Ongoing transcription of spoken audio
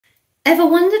Ever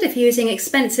wondered if using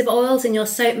expensive oils in your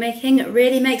soap making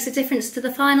really makes a difference to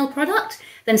the final product?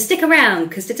 Then stick around,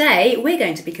 because today we're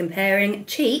going to be comparing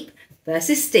cheap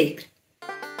versus steep.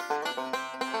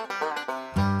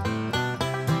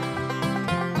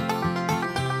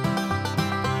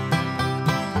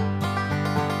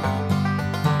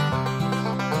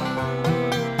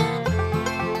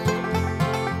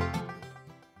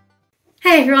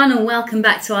 Hey everyone, and welcome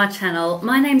back to our channel.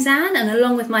 My name's Anne, and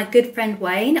along with my good friend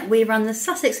Wayne, we run the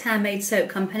Sussex Handmade Soap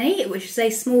Company, which is a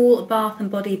small bath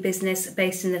and body business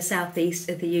based in the southeast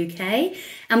of the UK.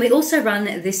 And we also run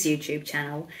this YouTube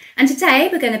channel. And today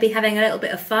we're going to be having a little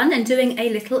bit of fun and doing a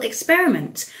little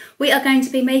experiment. We are going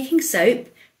to be making soap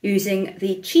using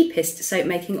the cheapest soap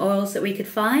making oils that we could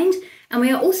find. And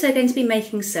we are also going to be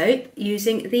making soap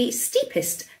using the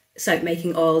steepest soap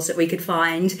making oils that we could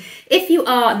find. If you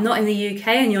are not in the UK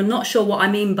and you're not sure what I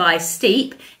mean by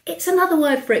steep, it's another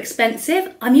word for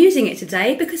expensive. I'm using it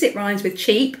today because it rhymes with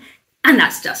cheap, and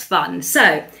that's just fun.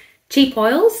 So, cheap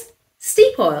oils,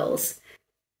 steep oils.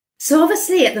 So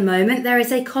obviously at the moment there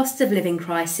is a cost of living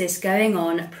crisis going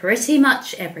on pretty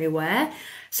much everywhere.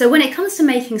 So when it comes to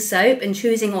making soap and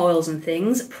choosing oils and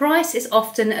things, price is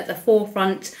often at the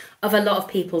forefront of a lot of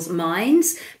people's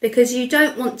minds, because you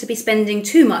don't want to be spending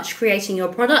too much creating your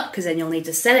product, because then you'll need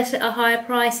to sell it at a higher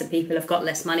price and people have got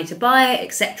less money to buy it,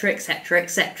 etc, etc,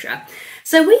 etc.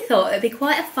 So we thought it'd be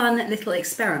quite a fun little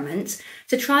experiment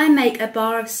to try and make a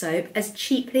bar of soap as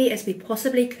cheaply as we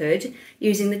possibly could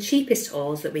using the cheapest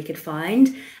oils that we could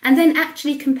find, and then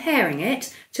actually comparing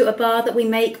it to a bar that we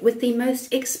make with the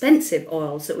most expensive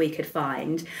oils that we could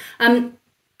find.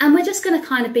 And we're just going to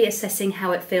kind of be assessing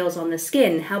how it feels on the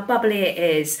skin, how bubbly it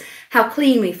is, how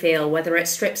clean we feel, whether it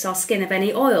strips our skin of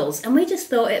any oils. And we just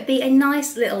thought it'd be a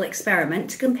nice little experiment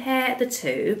to compare the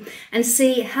two and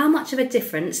see how much of a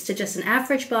difference to just an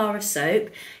average bar of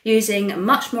soap using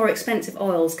much more expensive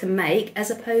oils can make, as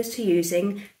opposed to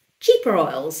using cheaper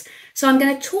oils. So I'm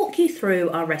going to talk you through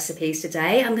our recipes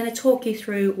today. I'm going to talk you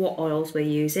through what oils we're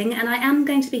using, and I am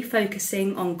going to be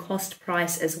focusing on cost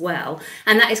price as well,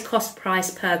 and that is cost price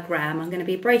per gram. I'm going to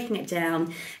be breaking it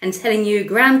down and telling you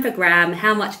gram for gram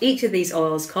how much each of these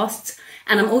oils costs,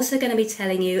 and I'm also going to be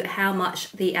telling you how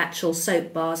much the actual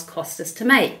soap bars cost us to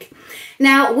make.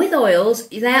 Now, with oils,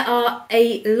 there are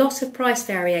a lot of price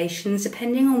variations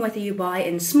depending on whether you buy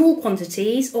in small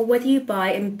quantities or whether you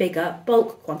buy in bigger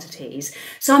bulk quantities.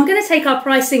 So I'm going to take our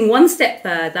pricing one step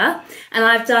further, and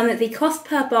I've done the cost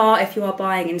per bar if you are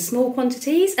buying in small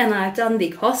quantities, and I've done the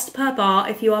cost per bar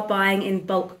if you are buying in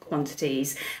bulk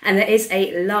quantities. And there is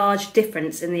a large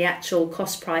difference in the actual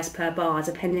cost price per bar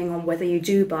depending on whether you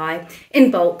do buy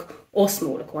in bulk or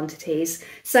smaller quantities.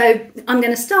 So I'm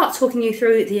going to start talking you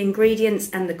through the ingredients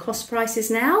and the cost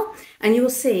prices now, and you will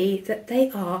see that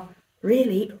they are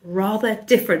really rather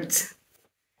different.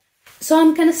 So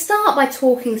I'm going to start by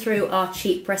talking through our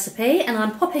cheap recipe, and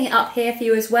I'm popping it up here for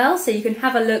you as well so you can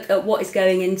have a look at what is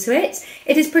going into it.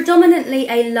 It is predominantly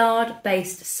a lard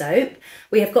based soap.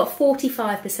 We have got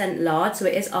 45% lard, so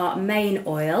it is our main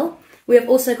oil. We have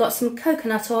also got some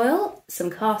coconut oil,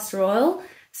 some castor oil,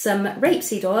 some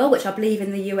rapeseed oil, which I believe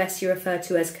in the US you refer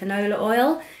to as canola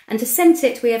oil, and to scent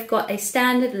it we have got a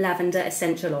standard lavender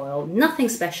essential oil. Nothing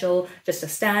special, just a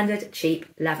standard cheap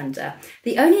lavender.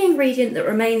 The only ingredient that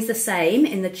remains the same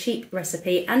in the cheap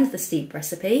recipe and the steep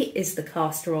recipe is the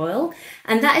castor oil,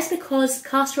 and that is because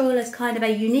castor oil is kind of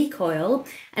a unique oil,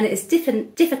 and it is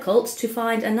difficult to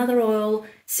find another oil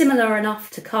similar enough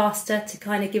to castor to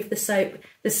kind of give the soap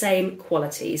the same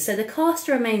qualities. So the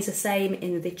castor remains the same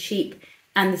in the cheap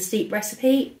and the steep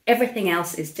recipe. Everything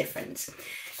else is different.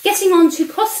 Getting on to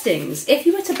costings, if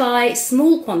you were to buy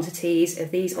small quantities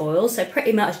of these oils, so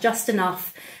pretty much just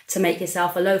enough to make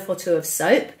yourself a loaf or two of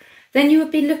soap, then you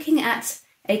would be looking at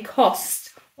a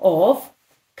cost of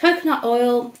coconut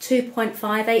oil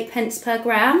 2.58 pence per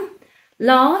gram,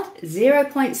 lard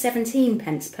 0.17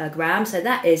 pence per gram, so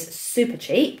that is super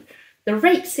cheap. The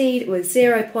rapeseed was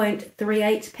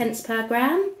 0.38 pence per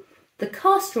gram. The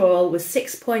castor oil was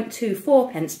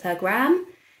 6.24 pence per gram,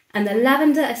 and the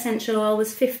lavender essential oil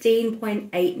was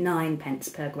 15.89 pence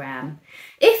per gram.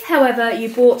 If, however, you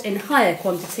bought in higher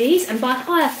quantities, and by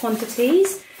higher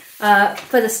quantities,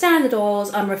 for the standard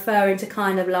oils, I'm referring to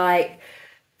kind of like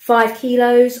 5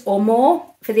 kilos or more.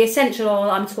 For the essential oil,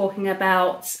 I'm talking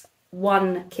about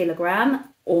 1 kilogram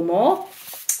or more.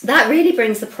 That really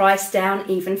brings the price down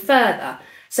even further.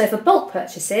 So for bulk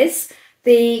purchases,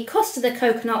 the cost of the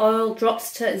coconut oil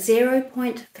drops to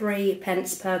 0.3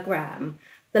 pence per gram.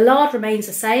 The lard remains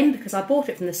the same because I bought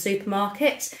it from the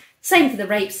supermarket. Same for the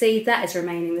rapeseed, that is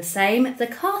remaining the same. The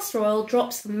castor oil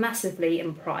drops massively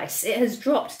in price. It has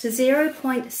dropped to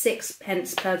 0.6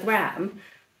 pence per gram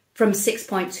from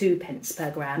 6.2 pence per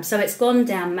gram. So it's gone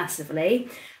down massively.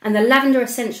 And the lavender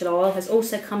essential oil has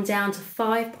also come down to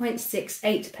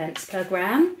 5.68 pence per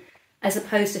gram, as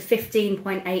opposed to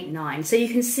 15.89. So you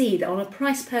can see that on a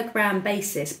price per gram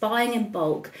basis, buying in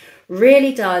bulk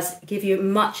really does give you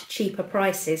much cheaper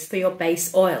prices for your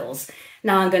base oils.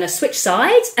 Now I'm going to switch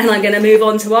sides and I'm going to move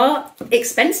on to our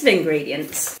expensive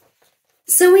ingredients.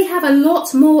 So we have a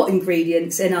lot more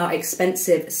ingredients in our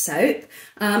expensive soap.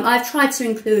 I've tried to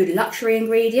include luxury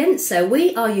ingredients. So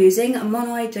we are using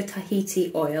Monoi de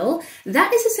Tahiti oil.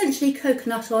 That is essentially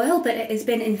coconut oil, but it has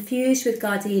been infused with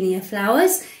gardenia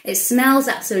flowers. It smells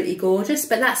absolutely gorgeous,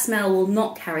 but that smell will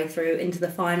not carry through into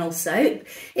the final soap.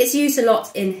 It's used a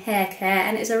lot in hair care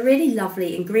and it's a really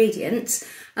lovely ingredient.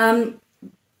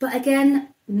 But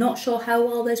again, not sure how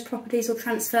well those properties will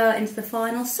transfer into the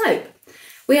final soap.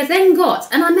 We have then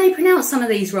got, and I may pronounce some of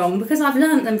these wrong because I've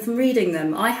learnt them from reading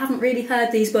them. I haven't really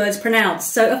heard these words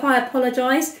pronounced. So if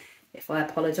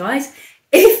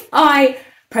I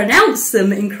pronounce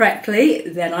them incorrectly,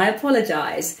 then I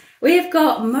apologise. We have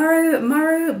got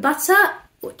Murumuru butter,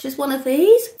 which is one of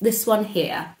these, this one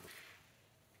here.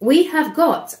 We have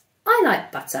got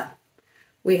Illipe butter.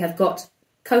 We have got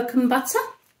kokum butter.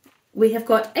 We have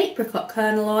got apricot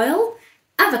kernel oil,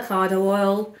 avocado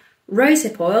oil,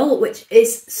 rosehip oil, which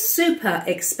is super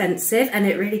expensive and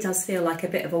it really does feel like a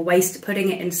bit of a waste putting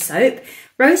it in soap.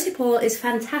 Rosehip oil is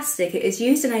fantastic. It is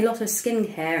used in a lot of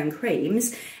skincare and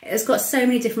creams. It has got so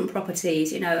many different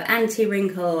properties, you know,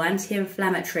 anti-wrinkle,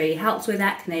 anti-inflammatory, helps with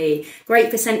acne,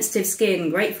 great for sensitive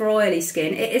skin, great for oily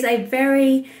skin. It is a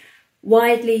very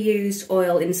widely used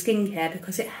oil in skincare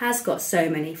because it has got so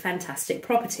many fantastic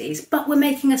properties, but we're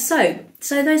making a soap,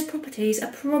 so those properties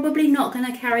are probably not going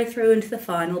to carry through into the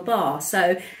final bar.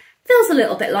 So feels a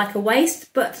little bit like a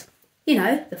waste, but you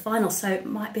know, the final soap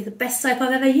might be the best soap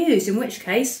I've ever used, in which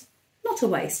case, not a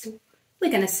waste.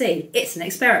 We're going to see. It's an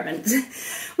experiment.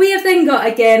 We have then got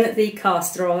again the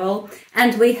castor oil,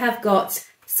 and we have got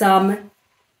some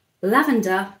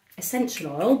lavender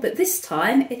essential oil, but this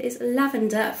time it is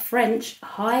lavender French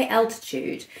high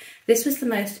altitude. This was the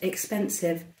most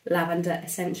expensive lavender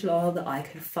essential oil that I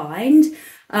could find.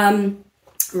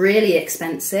 Really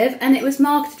expensive, and it was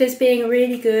marketed as being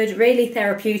really good, really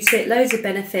therapeutic, loads of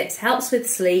benefits, helps with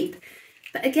sleep.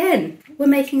 But again, we're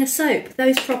making a soap.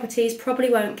 Those properties probably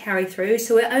won't carry through,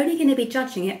 so we're only going to be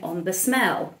judging it on the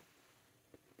smell.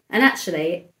 And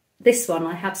actually, this one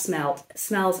I have smelled. It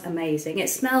smells amazing. It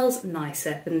smells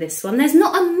nicer than this one. There's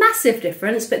not a massive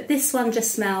difference, but this one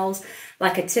just smells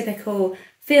like a typical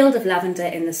field of lavender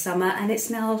in the summer, and it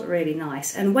smells really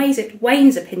nice. And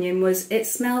Wayne's opinion was it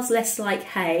smells less like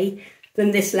hay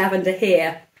than this lavender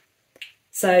here.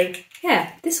 So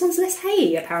yeah, this one's less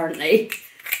hay apparently.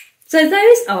 So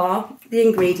those are the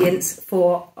ingredients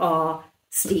for our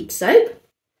steep soap.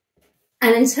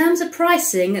 And in terms of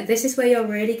pricing, this is where you're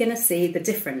really going to see the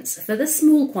difference. For the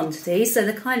small quantities, so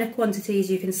the kind of quantities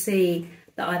you can see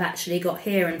that I've actually got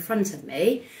here in front of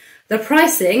me, the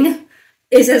pricing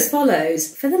is as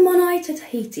follows. For the Monoi de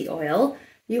Tahiti oil,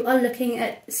 you are looking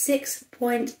at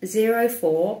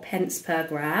 6.04 pence per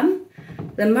gram.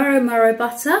 The Murumuru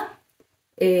butter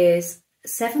is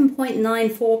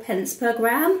 7.94 pence per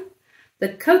gram. The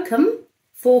kokum,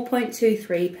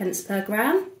 4.23 pence per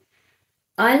gram.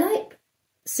 Illipe,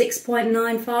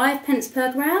 6.95 pence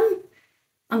per gram.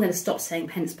 I'm going to stop saying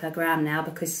pence per gram now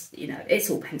because, you know, it's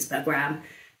all pence per gram.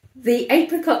 The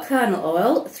apricot kernel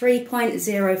oil,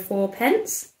 3.04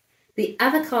 pence. The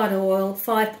avocado oil,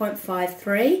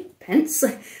 5.53 pence.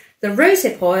 The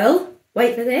rosehip oil,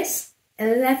 wait for this,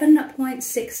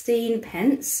 11.16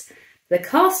 pence. The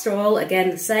castor oil,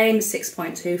 again the same,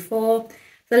 6.24.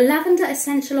 The lavender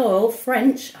essential oil,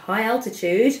 French, high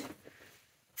altitude,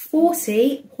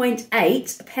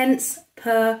 40.8 pence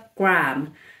per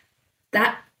gram.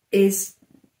 That is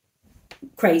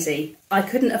crazy. I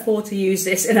couldn't afford to use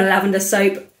this in a lavender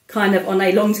soap kind of on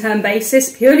a long-term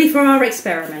basis purely for our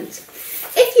experiment.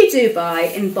 If you do buy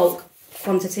in bulk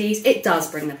quantities, it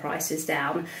does bring the prices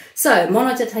down. So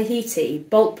Monoi de Tahiti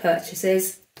bulk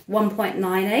purchases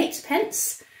 1.98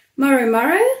 pence.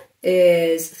 Murumuru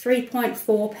is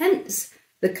 3.4 pence.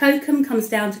 The kokum comes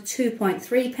down to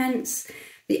 2.3 pence.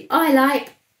 The Illipe,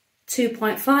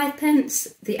 2.5 pence.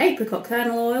 The apricot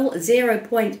kernel oil,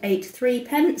 0.83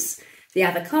 pence. The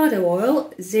avocado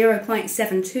oil,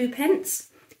 0.72 pence.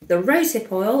 The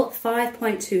rosehip oil,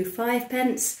 5.25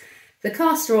 pence. The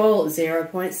castor oil,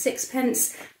 0.6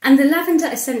 pence. And the lavender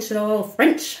essential oil,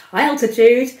 French high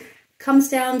altitude, comes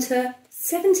down to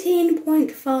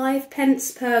 17.5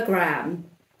 pence per gram,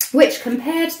 which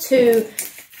compared to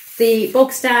the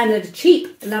bog standard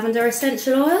cheap lavender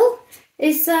essential oil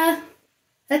is a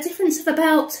difference of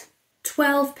about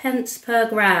 12 pence per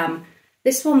gram.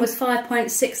 This one was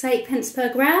 5.68 pence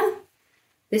per gram.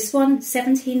 This one,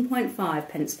 17.5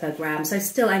 pence per gram. So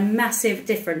still a massive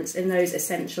difference in those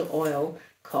essential oil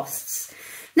costs.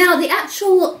 Now, the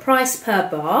actual price per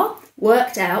bar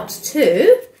worked out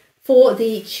to, for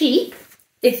the cheap,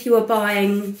 if you were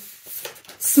buying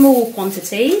small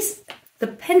quantities, the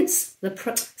price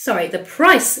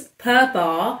per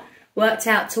bar worked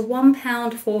out to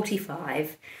 £1.45,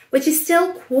 which is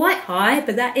still quite high,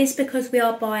 but that is because we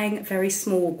are buying very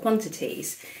small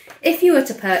quantities. If you were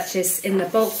to purchase in the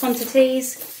bulk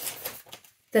quantities,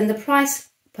 then the price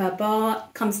per bar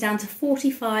comes down to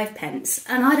 45 pence.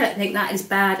 And I don't think that is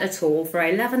bad at all for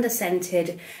a lavender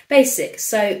scented basic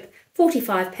soap.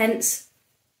 45 pence,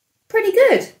 pretty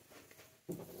good.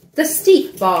 The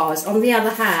steep bars, on the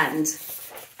other hand,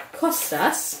 cost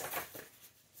us,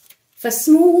 for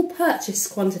small purchase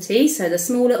quantities, so the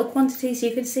small little quantities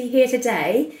you can see here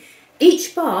today,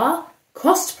 each bar,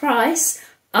 cost price,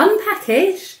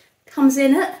 unpackaged, comes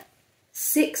in at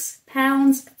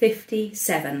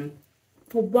 £6.57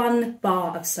 for 1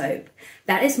 bar of soap.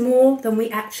 That is more than we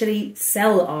actually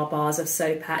sell our bars of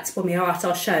soap at when we are at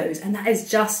our shows, and that is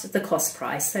just the cost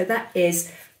price, so that is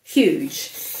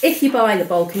huge. If you buy the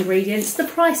bulk ingredients, the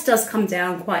price does come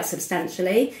down quite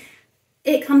substantially.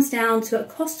 It comes down to a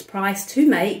cost price to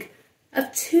make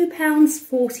of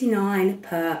 £2.49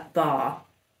 per bar.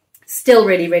 Still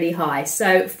really, really high.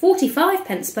 So 45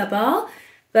 pence per bar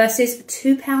versus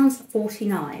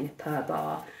 £2.49 per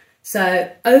bar.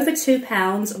 So over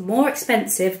 £2 more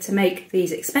expensive to make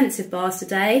these expensive bars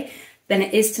today than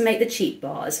it is to make the cheap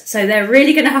bars. So they're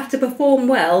really going to have to perform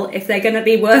well if they're going to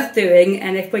be worth doing,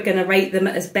 and if we're going to rate them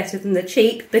as better than the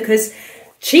cheap, because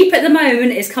cheap at the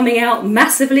moment is coming out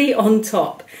massively on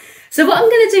top. So what I'm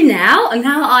going to do now, and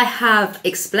now I have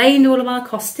explained all of our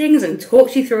costings and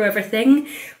talked you through everything,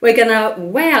 we're going to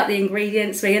weigh out the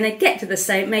ingredients, we're going to get to the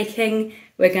soap making,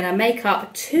 we're going to make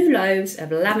up 2 loaves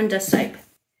of lavender soap.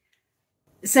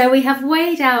 So we have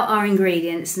weighed out our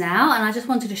ingredients now, and I just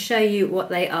wanted to show you what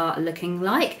they are looking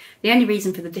like. The only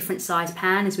reason for the different size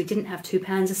pan is we didn't have 2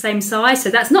 pans the same size, so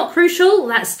that's not crucial,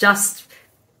 that's just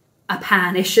a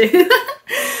pan issue.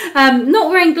 Not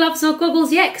wearing gloves or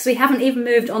goggles yet because we haven't even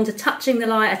moved on to touching the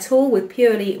lye at all. We've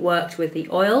purely worked with the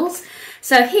oils.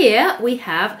 So here we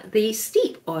have the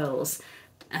steep oils,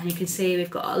 and you can see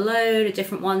we've got a load of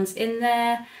different ones in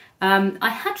there. I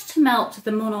had to melt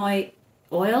the Monoi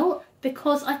oil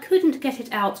because I couldn't get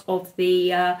it out of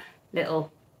the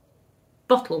little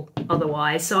bottle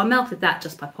otherwise, so I melted that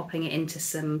just by popping it into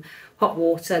some hot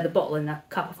water, the bottle in a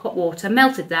cup of hot water,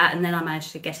 melted that, and then I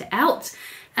managed to get it out.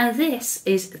 And this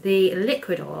is the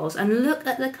liquid oils, and look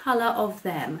at the colour of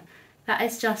them. That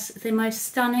is just the most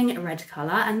stunning red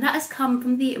colour, and that has come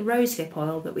from the rosehip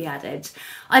oil that we added.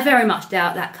 I very much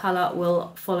doubt that colour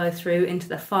will follow through into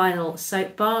the final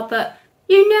soap bar, but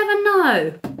you never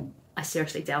know. I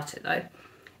seriously doubt it though.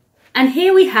 And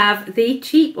here we have the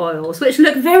cheap oils, which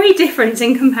look very different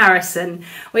in comparison.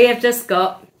 We have just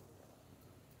got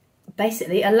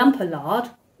basically a lump of lard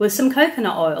with some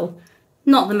coconut oil.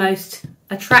 Not the most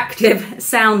attractive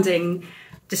sounding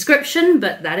description,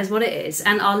 but that is what it is.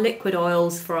 And our liquid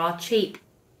oils for our cheap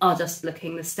are just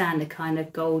looking the standard kind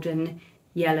of golden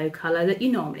yellow colour that you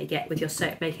normally get with your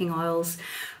soap making oils.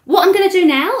 What I'm going to do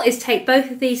now is take both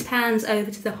of these pans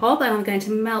over to the hob, and I'm going to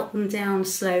melt them down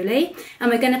slowly, and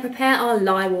we're going to prepare our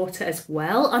lye water as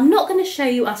well. I'm not going to show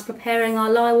you us preparing our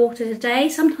lye water today.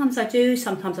 Sometimes I do,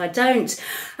 sometimes I don't.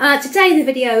 Today the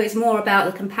video is more about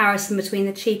the comparison between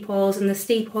the cheap oils and the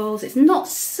steep oils. It's not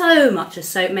so much a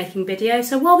soap making video,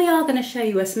 so while we are going to show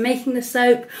you us making the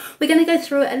soap, we're going to go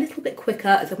through it a little bit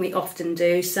quicker than we often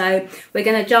do. So we're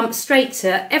going to jump straight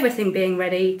to everything being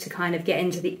ready to kind of get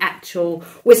into the actual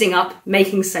whizzing up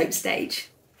making soap stage.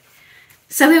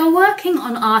 So we are working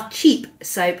on our cheap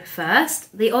soap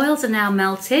first. The oils are now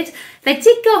melted. They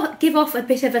did give off a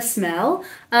bit of a smell,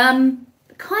 kind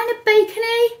of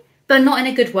bacony, but not in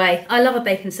a good way. I love a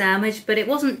bacon sandwich, but it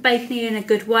wasn't bacony in a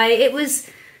good way. It was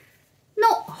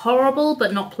not horrible,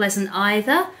 but not pleasant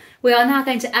either. We are now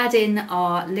going to add in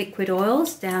our liquid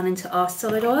oils down into our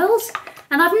solid oils.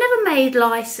 And I've never made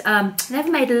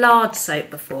lard soap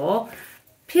before,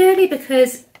 purely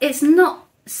because it's not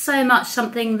so much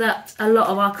something that a lot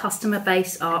of our customer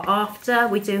base are after.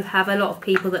 We do have a lot of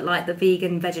people that like the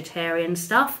vegan, vegetarian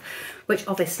stuff, which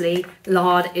obviously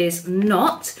lard is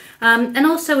not. And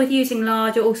also with using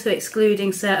lard, you're also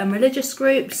excluding certain religious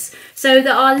groups. So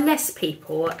there are less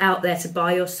people out there to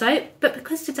buy your soap. But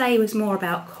because today was more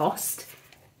about cost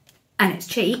and it's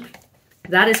cheap,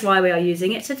 that is why we are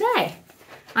using it today.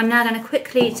 I'm now going to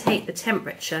quickly take the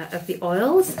temperature of the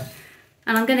oils,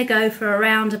 and I'm going to go for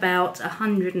around about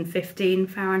 115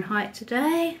 Fahrenheit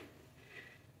today.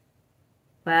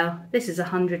 Well, this is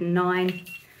 109.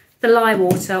 The lye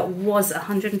water was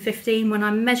 115 when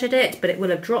I measured it, but it will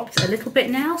have dropped a little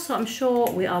bit now, so I'm sure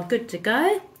we are good to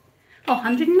go. Oh,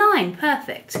 109,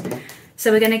 perfect.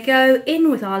 So we're going to go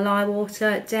in with our lye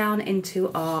water down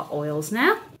into our oils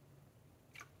now.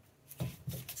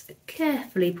 So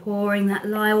carefully pouring that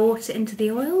lye water into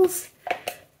the oils.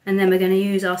 And then we're going to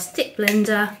use our stick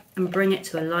blender and bring it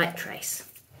to a light trace.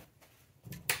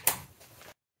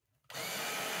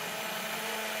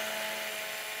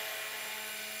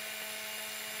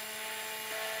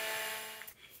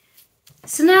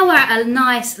 So now we're at a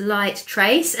nice light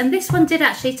trace, and this one did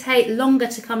actually take longer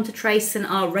to come to trace than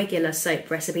our regular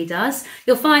soap recipe does.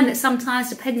 You'll find that sometimes,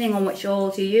 depending on which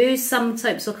oils you use, some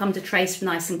soaps will come to trace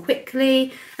nice and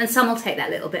quickly, and some will take that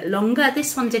little bit longer.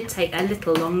 This one did take a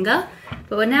little longer,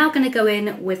 but we're now going to go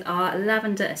in with our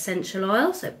lavender essential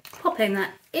oil, so popping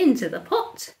that into the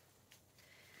pot.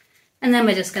 And then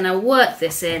we're just going to work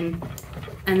this in,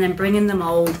 and then bring in the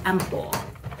mould and pour.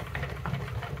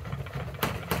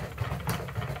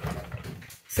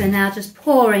 So now just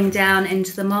pouring down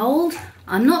into the mould.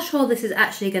 I'm not sure this is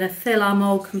actually going to fill our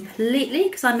mould completely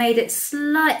because I made it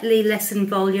slightly less in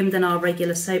volume than our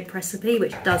regular soap recipe,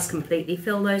 which does completely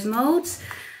fill those moulds.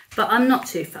 But I'm not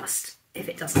too fussed if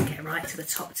it doesn't get right to the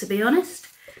top, to be honest.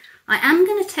 I am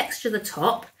going to texture the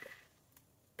top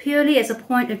purely as a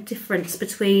point of difference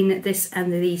between this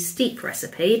and the steep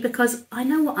recipe, because I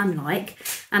know what I'm like,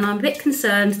 and I'm a bit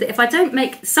concerned that if I don't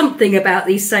make something about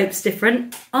these soaps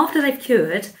different, after they've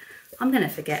cured, I'm going to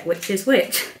forget which is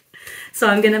which. So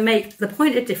I'm going to make the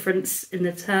point of difference in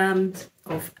the terms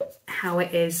of how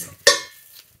it is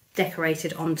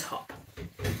decorated on top.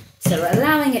 So we're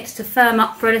allowing it to firm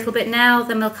up for a little bit now,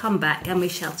 then we'll come back and we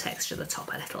shall texture the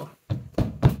top a little.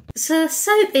 So the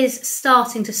soap is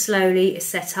starting to slowly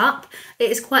set up.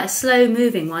 It is quite a slow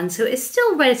moving one, so it's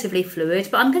still relatively fluid,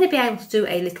 but I'm going to be able to do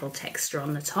a little texture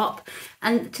on the top.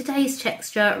 And today's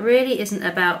texture really isn't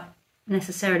about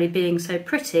necessarily being so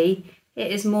pretty, it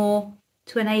is more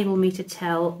to enable me to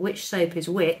tell which soap is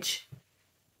which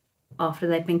after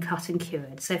they've been cut and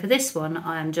cured. So for this one,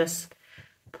 I am just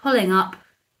pulling up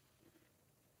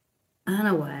and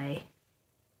away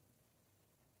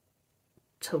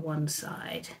to one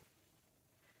side.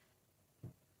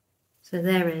 So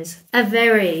there is a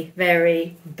very,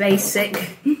 very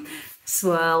basic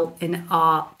swirl in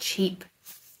our cheap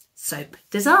soap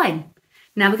design.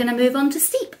 Now we're going to move on to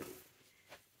steep.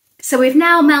 So we've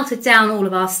now melted down all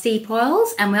of our steep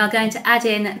oils, and we are going to add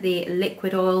in the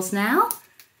liquid oils now.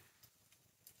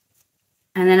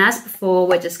 And then as before,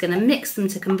 we're just going to mix them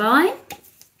to combine.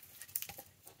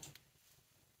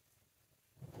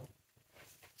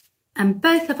 And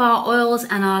both of our oils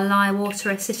and our lye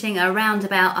water are sitting around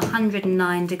about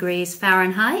 109 degrees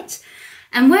Fahrenheit.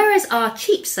 And whereas our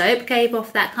cheap soap gave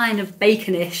off that kind of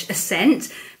baconish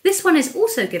scent, this one is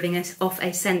also giving us off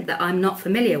a scent that I'm not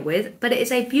familiar with, but it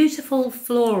is a beautiful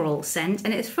floral scent,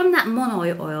 and it's from that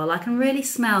Monoi oil. I can really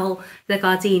smell the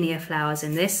gardenia flowers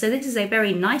in this. So this is a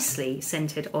very nicely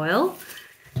scented oil,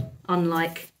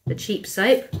 unlike the cheap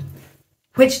soap,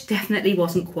 which definitely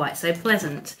wasn't quite so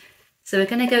pleasant. So we're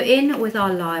going to go in with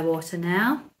our lye water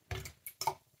now,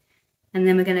 and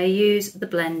then we're going to use the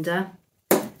blender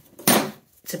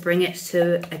to bring it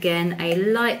to, again, a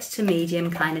light to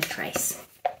medium kind of trace.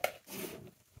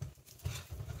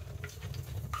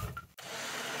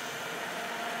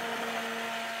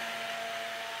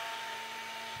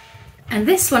 And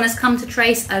this one has come to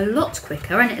trace a lot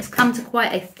quicker, and it has come to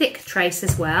quite a thick trace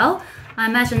as well. I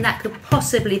imagine that could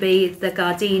possibly be the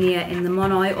gardenia in the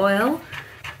Monoi oil,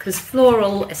 because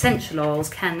floral essential oils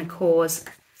can cause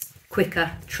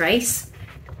quicker trace.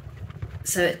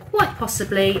 So it's quite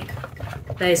possibly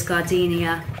those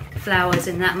gardenia flowers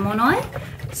in that Monoi.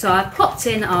 So I popped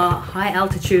in our high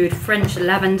altitude French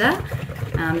lavender,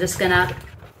 and I'm just gonna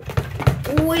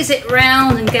whiz it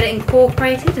round and get it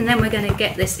incorporated, and then we're going to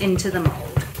get this into the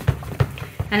mould.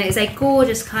 And it is a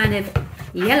gorgeous kind of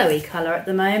yellowy colour at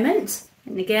the moment,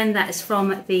 and again that is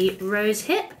from the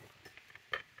Rosehip.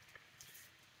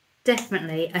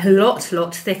 Definitely a lot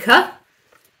thicker,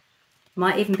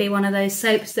 Might even be one of those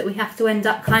soaps that we have to end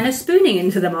up kind of spooning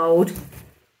into the mould.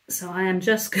 So I am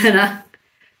just gonna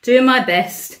do my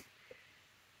best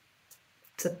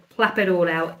to plap it all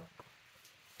out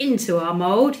into our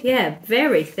mould. Yeah,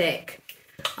 very thick.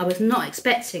 I was not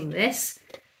expecting this,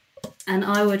 and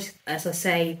I would, as I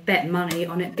say, bet money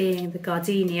on it being the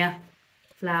gardenia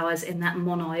flowers in that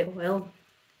Monoi oil.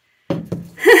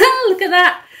 Look at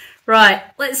that. Right,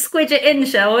 let's squidge it in,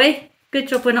 shall we? Good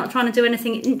job we're not trying to do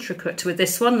anything intricate with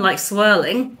this one, like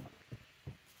swirling.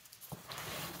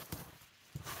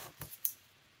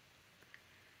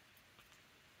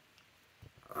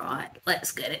 Right,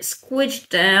 let's get it squidged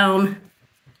down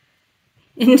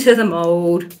into the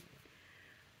mould.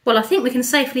 Well, I think we can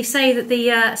safely say that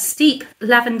the steep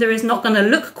lavender is not going to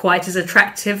look quite as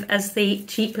attractive as the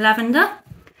cheap lavender.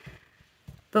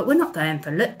 But we're not going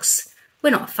for looks.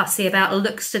 We're not fussy about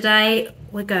looks today.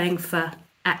 We're going for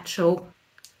actual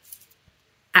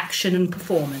action and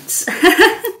performance.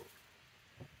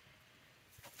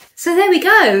 So there we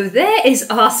go. There is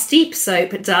our steep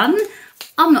soap done.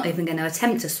 I'm not even going to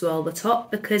attempt to swirl the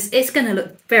top because it's going to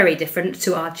look very different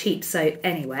to our cheap soap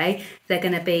anyway. They're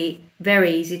going to be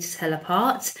very easy to tell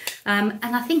apart. And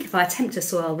I think if I attempt to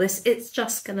swirl this, it's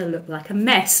just going to look like a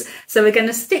mess. So we're going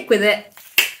to stick with it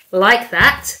like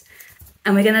that.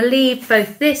 And we're going to leave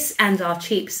both this and our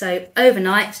cheap soap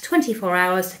overnight, 24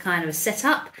 hours to kind of set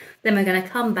up. Then we're going to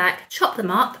come back, chop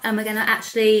them up, and we're going to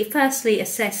actually firstly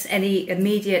assess any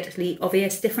immediately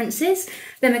obvious differences.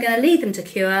 Then we're going to leave them to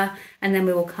cure, and then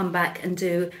we will come back and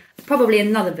do probably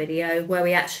another video where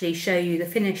we actually show you the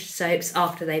finished soaps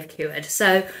after they've cured.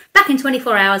 So back in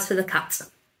 24 hours for the cut.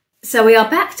 So we are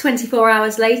back 24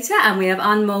 hours later, and we have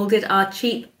unmoulded our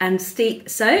cheap and steep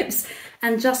soaps.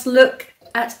 And just look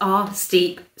at our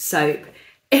steep soap.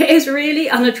 It is really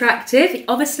unattractive.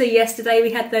 Obviously yesterday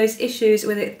we had those issues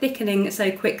with it thickening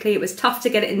so quickly. It was tough to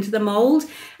get it into the mould,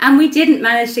 and we didn't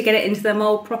manage to get it into the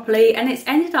mould properly, and it's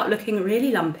ended up looking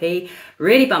really lumpy,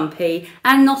 really bumpy,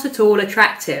 and not at all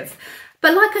attractive.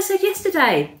 But like I said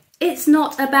yesterday, it's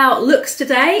not about looks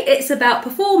today, it's about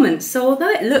performance. So although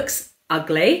it looks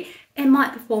ugly, it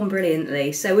might perform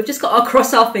brilliantly. So we've just got to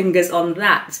cross our fingers on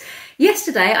that.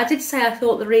 Yesterday, I did say I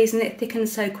thought the reason it thickened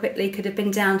so quickly could have been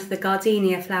down to the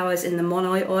gardenia flowers in the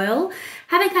Monoi oil.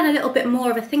 Having had a little bit more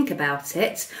of a think about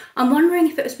it, I'm wondering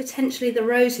if it was potentially the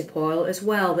rosehip oil as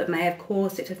well that may have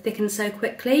caused it to thicken so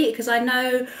quickly, because I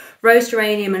know rose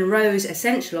geranium and rose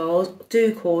essential oils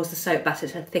do cause the soap batter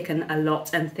to thicken a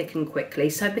lot and thicken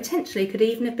quickly. So potentially could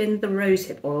even have been the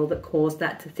rosehip oil that caused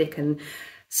that to thicken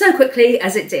so quickly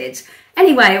as it did.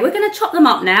 Anyway, we're going to chop them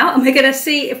up now, and we're going to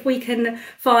see if we can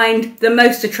find the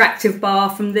most attractive bar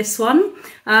from this one.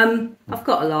 I've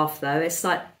got to laugh though, it's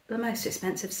like the most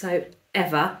expensive soap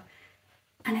ever,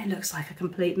 and it looks like a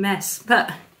complete mess, but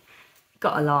you've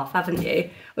got to laugh, haven't you?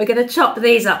 We're going to chop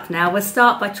these up now. We'll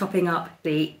start by chopping up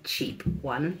the cheap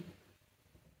one.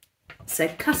 So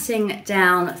cutting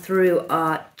down through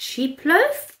our cheap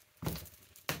loaf.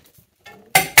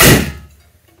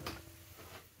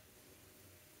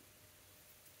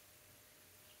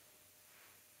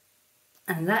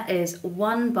 And that is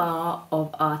 1 bar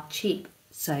of our cheap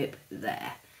soap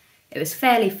there. It was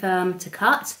fairly firm to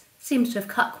cut, seems to have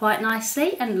cut quite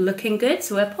nicely and looking good.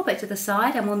 So we'll pop it to the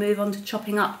side and we'll move on to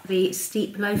chopping up the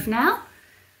steep loaf now.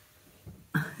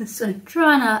 So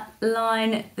trying to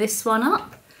line this one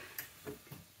up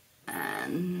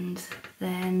and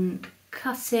then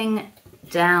cutting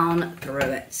down through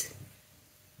it.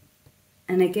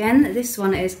 And again, this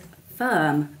one is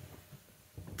firm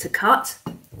to cut.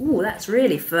 Ooh, that's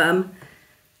really firm,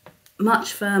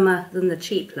 much firmer than the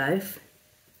cheap loaf.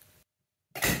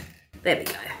 There we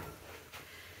go.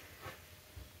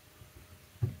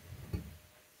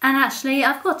 And actually,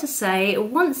 I've got to say,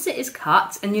 once it is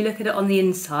cut and you look at it on the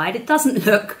inside, it doesn't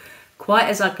look quite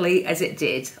as ugly as it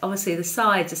did. Obviously, the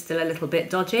sides are still a little bit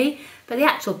dodgy, but the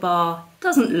actual bar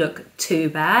doesn't look too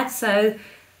bad, so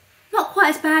not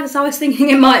quite as bad as I was thinking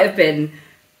it might have been.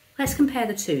 Let's compare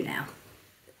the two now.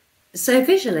 So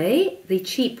visually, the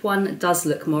cheap one does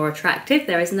look more attractive,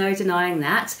 there is no denying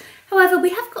that. However,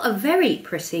 we have got a very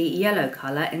pretty yellow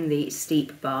colour in the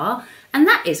steep bar, and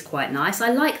that is quite nice.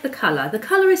 I like the colour. The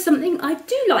colour is something I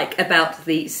do like about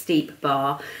the steep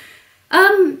bar.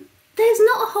 There's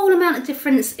not a whole amount of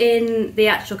difference in the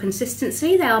actual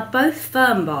consistency. They are both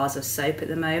firm bars of soap at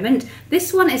the moment.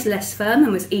 This one is less firm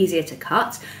and was easier to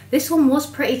cut. This one was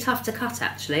pretty tough to cut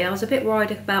actually. I was a bit worried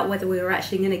about whether we were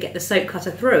actually going to get the soap cutter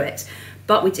through it,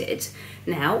 but we did.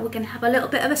 Now we're going to have a little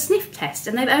bit of a sniff test,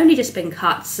 and they've only just been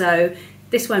cut, so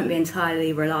this won't be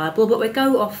entirely reliable, but we'll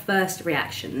go off first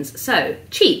reactions. So,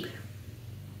 cheap.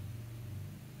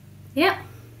 Yep.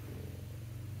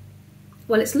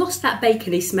 Well, it's lost that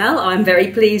bacony smell, I'm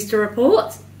very pleased to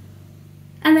report.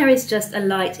 And there is just a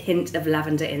light hint of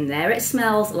lavender in there. It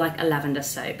smells like a lavender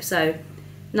soap, so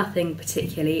nothing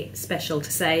particularly special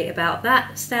to say about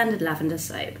that. Standard lavender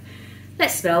soap.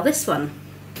 Let's smell this one.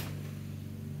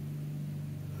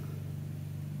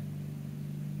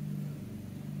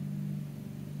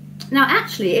 Now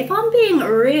actually, if I'm being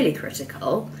really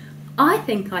critical, I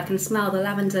think I can smell the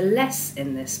lavender less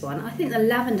in this one. I think the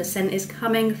lavender scent is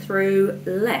coming through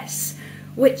less,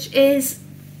 which is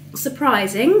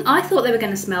surprising. I thought they were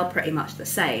going to smell pretty much the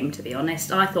same, to be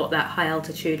honest. I thought that high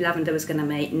altitude lavender was going to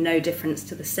make no difference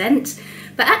to the scent,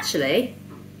 but actually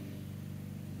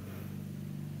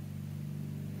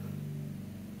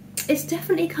it's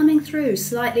definitely coming through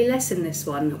slightly less in this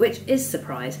one, which is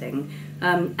surprising.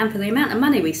 And for the amount of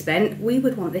money we spent, we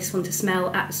would want this one to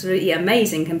smell absolutely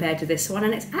amazing compared to this one,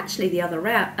 and it's actually the other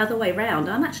way round.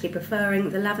 I'm actually preferring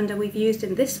the lavender we've used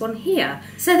in this one here.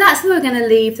 So that's where we're going to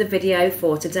leave the video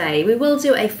for today. We will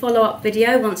do a follow-up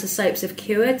video once the soaps have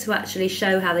cured to actually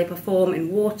show how they perform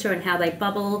in water and how they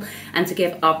bubble, and to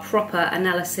give our proper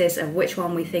analysis of which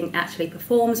one we think actually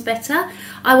performs better.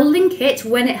 I will link it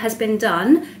when it has been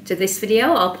done to this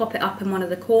video. I'll pop it up in one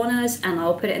of the corners and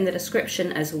I'll put it in the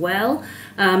description as well.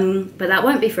 But that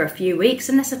won't be for a few weeks,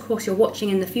 unless of course you're watching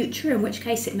in the future, in which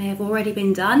case it may have already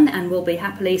been done and will be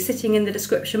happily sitting in the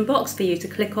description box for you to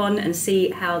click on and see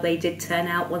how they did turn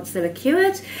out once they were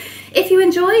cured. If you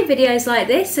enjoy videos like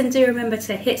this, and do remember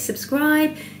to hit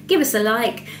subscribe, give us a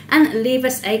like and leave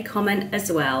us a comment as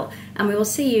well. And we will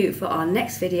see you for our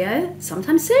next video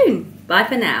sometime soon. Bye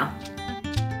for now.